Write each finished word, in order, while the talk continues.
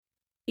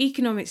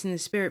Economics in the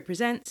Spirit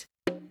present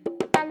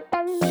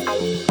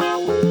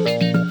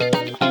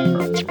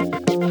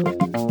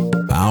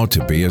How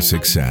to Be a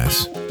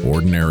Success.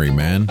 Ordinary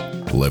men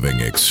living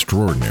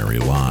extraordinary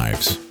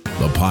lives.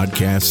 The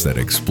podcast that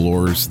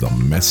explores the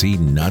messy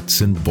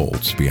nuts and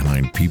bolts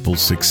behind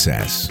people's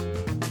success.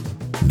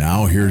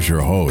 Now here's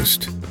your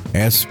host,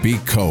 S.B.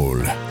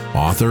 Cole,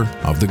 author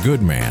of The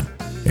Good Man,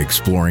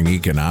 Exploring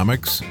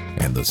Economics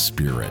and the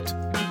Spirit.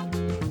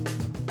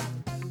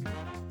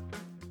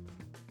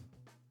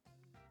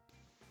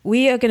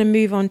 We are going to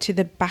move on to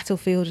the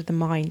battlefield of the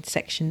mind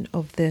section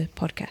of the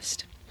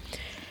podcast.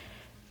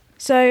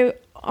 So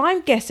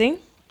I'm guessing,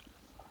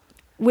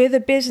 with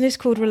a business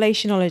called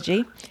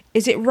Relationology,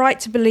 is it right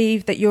to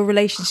believe that your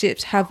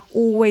relationships have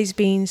always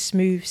been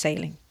smooth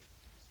sailing?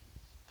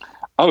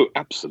 Oh,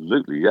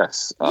 absolutely,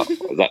 yes.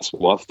 That's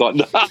what I've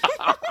done.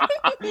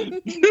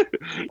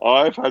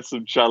 I've had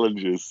some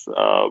challenges.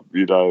 I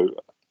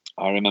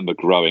remember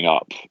growing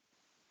up,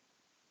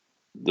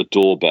 the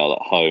doorbell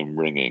at home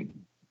ringing.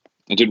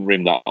 It didn't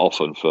ring that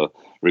often for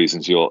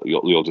reasons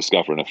you'll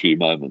discover in a few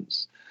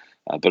moments.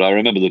 But I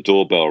remember the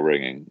doorbell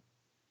ringing,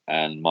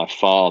 and my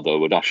father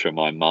would usher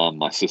my mum,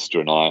 my sister,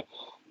 and I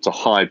to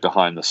hide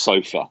behind the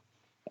sofa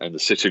in the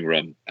sitting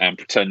room and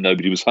pretend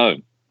nobody was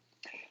home.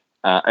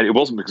 And it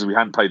wasn't because we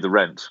hadn't paid the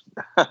rent,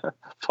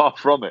 far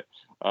from it.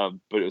 But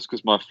it was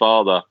because my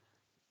father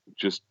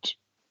just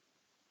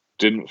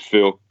didn't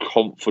feel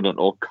confident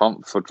or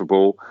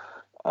comfortable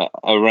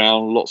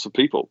around lots of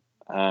people.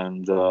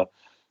 And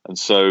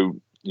so,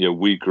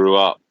 we grew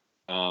up.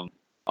 I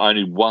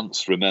only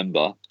once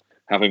remember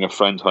having a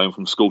friend home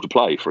from school to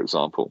play, for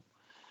example.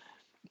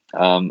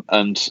 And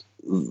that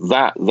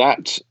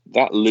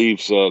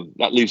leaves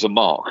a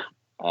mark.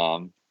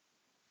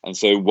 And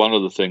so one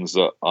of the things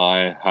that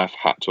I have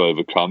had to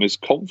overcome is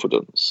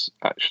confidence,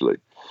 actually.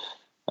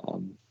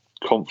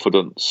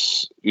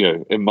 Confidence,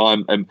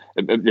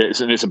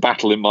 it's a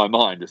battle in my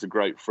mind. It's a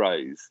great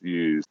phrase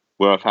used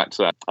where I've had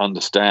to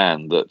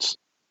understand that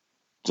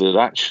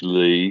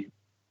actually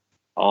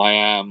I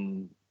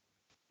am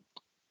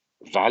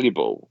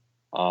valuable,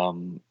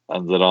 and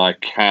that I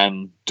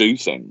can do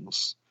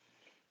things,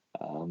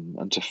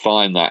 and to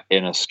find that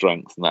inner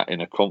strength and that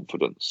inner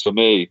confidence. For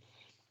me,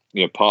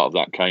 part of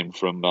that came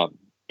from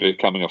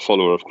becoming a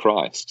follower of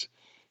Christ.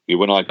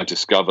 When I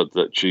discovered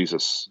that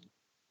Jesus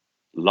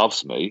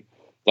loves me,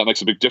 that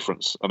makes a big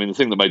difference. I mean, the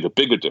thing that made the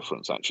bigger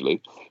difference,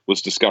 actually,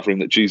 was discovering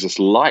that Jesus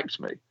liked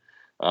me.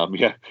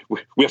 We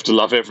have to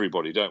love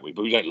everybody, don't we?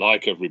 But we don't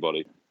like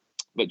everybody.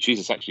 But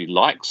Jesus actually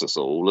likes us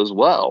all as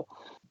well.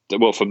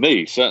 Well, for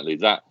me, certainly,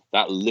 that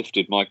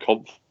lifted my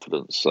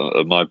confidence,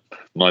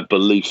 my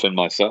belief in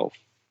myself.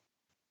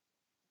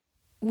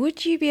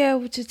 Would you be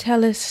able to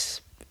tell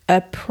us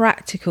a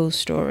practical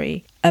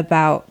story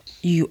about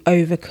you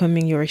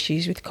overcoming your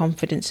issues with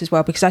confidence as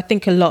well? Because I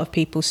think a lot of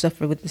people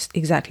suffer with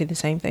exactly the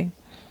same thing.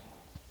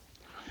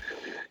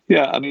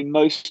 Yeah, I mean,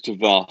 most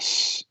of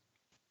us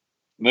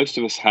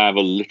have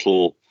a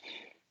little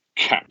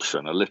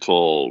caption, a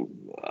little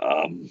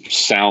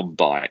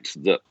soundbite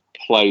that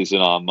plays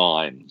in our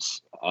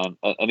minds,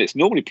 and it's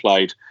normally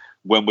played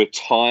when we're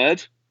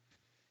tired,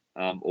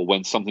 or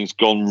when something's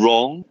gone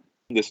wrong.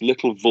 This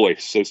little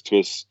voice says to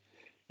us,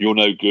 "You're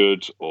no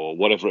good," or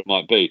whatever it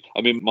might be.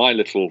 I mean, my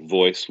little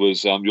voice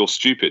was, "You're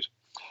stupid."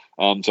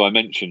 So I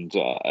mentioned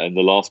in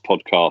the last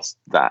podcast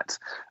that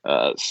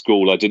at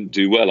school I didn't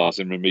do well. I was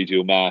in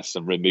remedial maths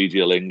and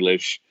remedial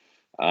English.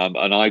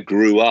 And I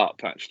grew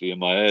up, actually, in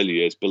my early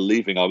years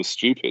believing I was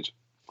stupid.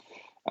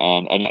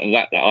 And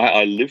that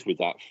I lived with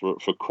that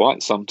for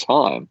quite some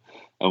time.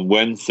 And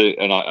when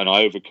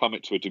I overcome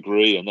it to a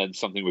degree, and then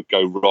something would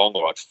go wrong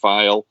or I'd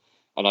fail,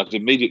 and I'd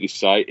immediately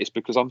say, it's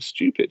because I'm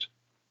stupid.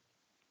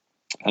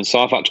 And so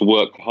I've had to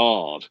work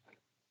hard,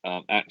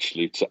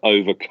 actually, to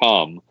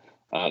overcome,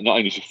 not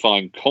only to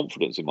find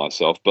confidence in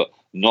myself, but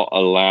not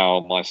allow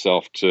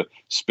myself to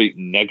speak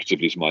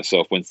negatively to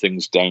myself when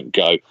things don't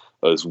go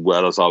as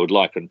well as I would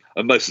like. And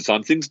most of the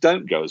time, things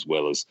don't go as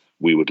well as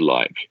we would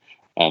like,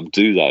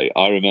 do they?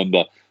 I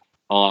remember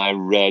I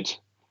read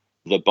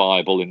the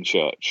Bible in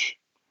church.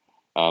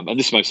 And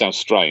this may sound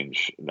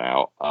strange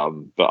now,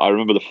 but I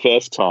remember the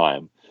first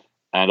time,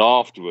 and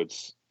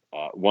afterwards,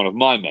 one of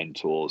my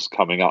mentors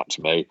coming up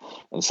to me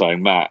and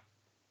saying, "Matt,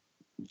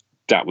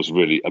 that was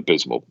really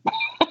abysmal."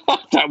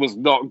 That was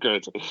not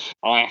good.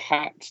 I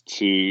had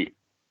to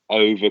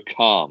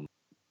overcome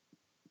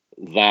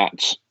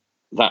that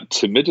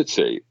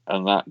timidity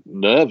and that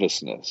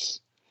nervousness.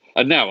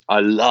 And now I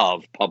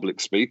love public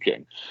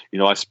speaking.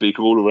 I speak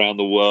all around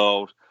the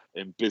world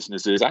in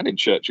businesses and in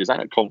churches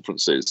and at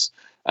conferences.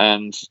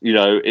 And,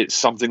 it's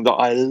something that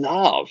I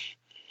love.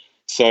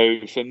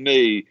 So for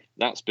me,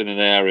 that's been an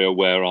area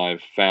where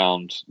I've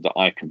found that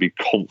I can be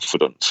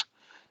confident,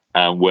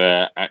 and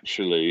where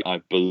actually I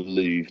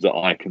believe that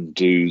I can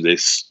do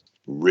this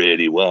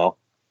really well.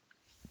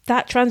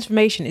 That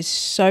transformation is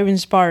so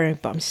inspiring,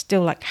 but I'm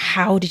still like,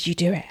 how did you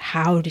do it?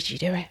 How did you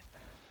do it?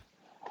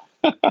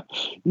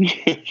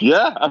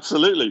 Yeah,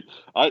 absolutely.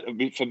 I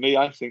mean, for me,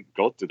 I think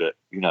God did it,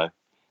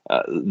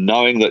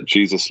 knowing that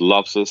Jesus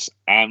loves us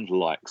and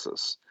likes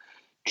us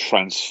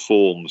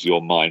transforms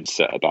your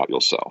mindset about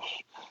yourself.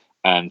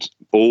 And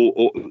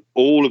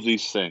all of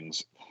these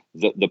things,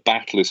 that the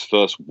battle is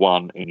first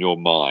won in your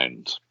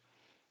mind.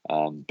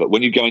 But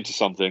when you go into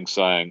something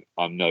saying,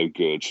 I'm no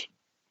good,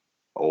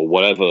 or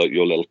whatever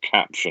your little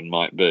caption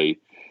might be,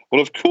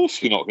 well, of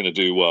course you're not going to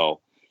do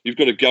well. You've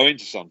got to go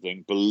into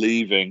something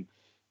believing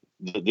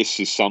that this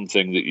is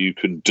something that you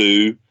can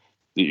do,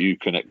 that you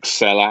can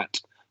excel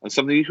at, and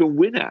something you can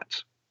win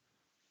at.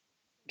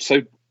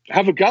 So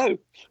have a go.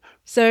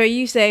 So are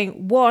you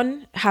saying,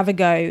 1, have a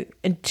go,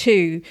 and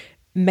 2,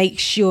 make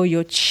sure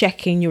you're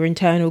checking your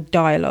internal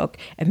dialogue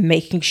and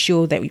making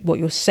sure that what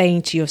you're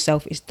saying to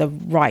yourself is the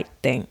right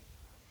thing?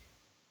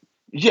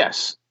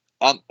 Yes.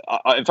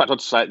 In fact,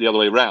 I'd say it the other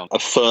way around.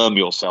 Affirm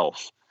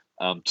yourself.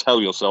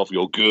 Tell yourself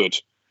you're good,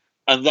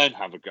 and then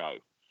have a go.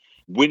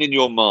 Win in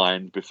your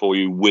mind before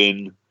you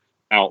win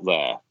out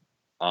there.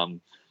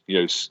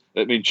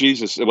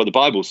 Jesus, well, the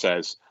Bible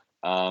says,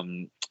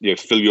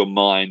 fill your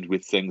mind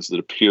with things that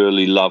are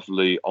purely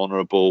lovely,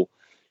 honourable.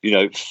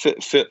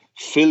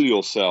 Fill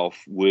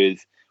yourself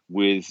with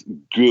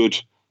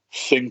good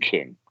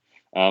thinking.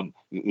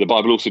 The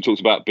Bible also talks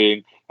about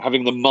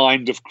having the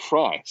mind of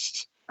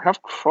Christ.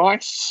 Have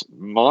Christ's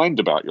mind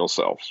about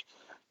yourself.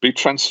 Be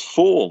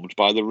transformed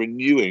by the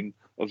renewing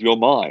of your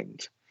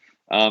mind.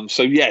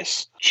 So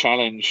yes,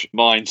 challenge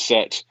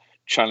mindset,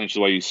 challenge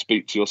the way you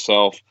speak to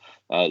yourself,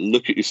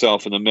 look at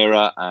yourself in the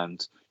mirror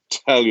and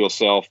tell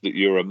yourself that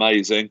you're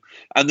amazing,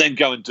 and then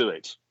go and do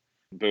it.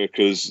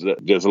 Because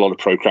there's a lot of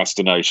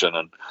procrastination,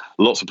 and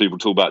lots of people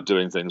talk about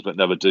doing things but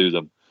never do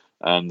them.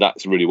 And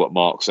that's really what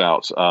marks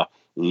out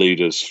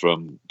leaders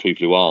from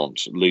people who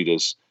aren't.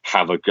 Leaders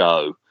have a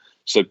go.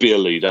 So be a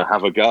leader,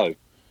 have a go.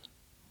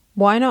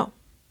 Why not?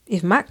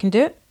 If Matt can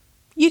do it,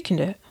 you can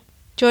do it.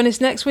 Join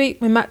us next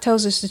week when Matt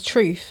tells us the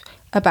truth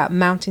about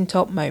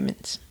mountaintop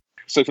moments.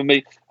 So for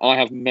me, I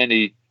have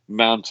many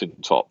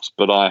mountaintops,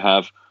 but I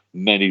have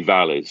many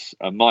valleys.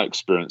 And my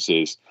experience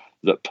is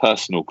that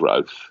personal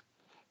growth,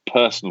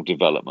 personal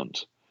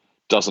development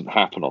doesn't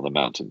happen on the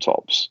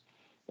mountaintops.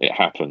 It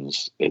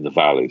happens in the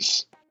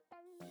valleys.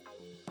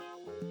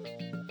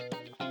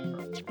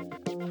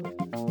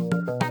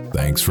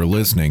 Thanks for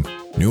listening.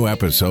 New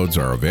episodes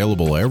are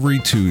available every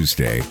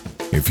Tuesday.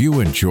 If you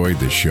enjoyed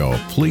the show,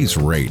 please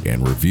rate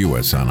and review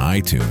us on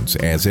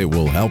iTunes, as it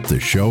will help the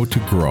show to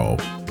grow.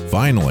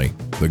 Finally,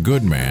 The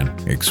Good Man,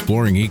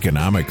 Exploring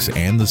Economics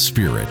and the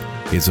Spirit,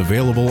 is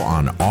available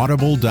on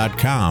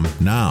audible.com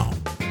now.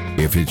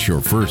 If it's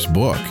your first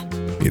book,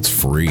 it's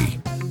free.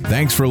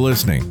 Thanks for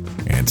listening,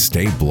 and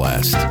stay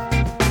blessed.